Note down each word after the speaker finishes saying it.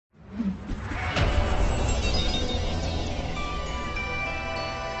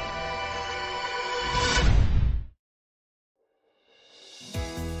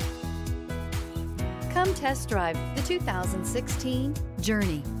test drive the 2016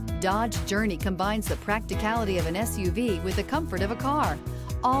 Journey. Dodge Journey combines the practicality of an SUV with the comfort of a car,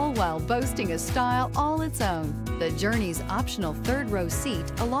 all while boasting a style all its own. The Journey's optional third-row seat,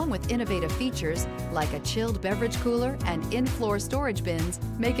 along with innovative features like a chilled beverage cooler and in-floor storage bins,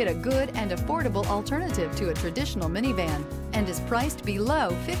 make it a good and affordable alternative to a traditional minivan and is priced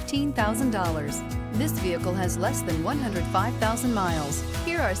below $15,000. This vehicle has less than 105,000 miles.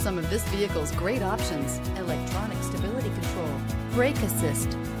 Here are some of this vehicle's great options: electronic stability control, brake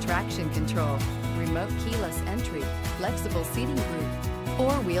assist, traction control, remote keyless entry, flexible seating group,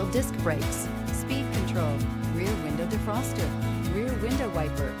 four-wheel disc brakes, speed control, rear window defroster, rear window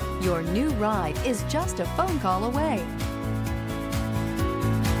wiper. Your new ride is just a phone call away.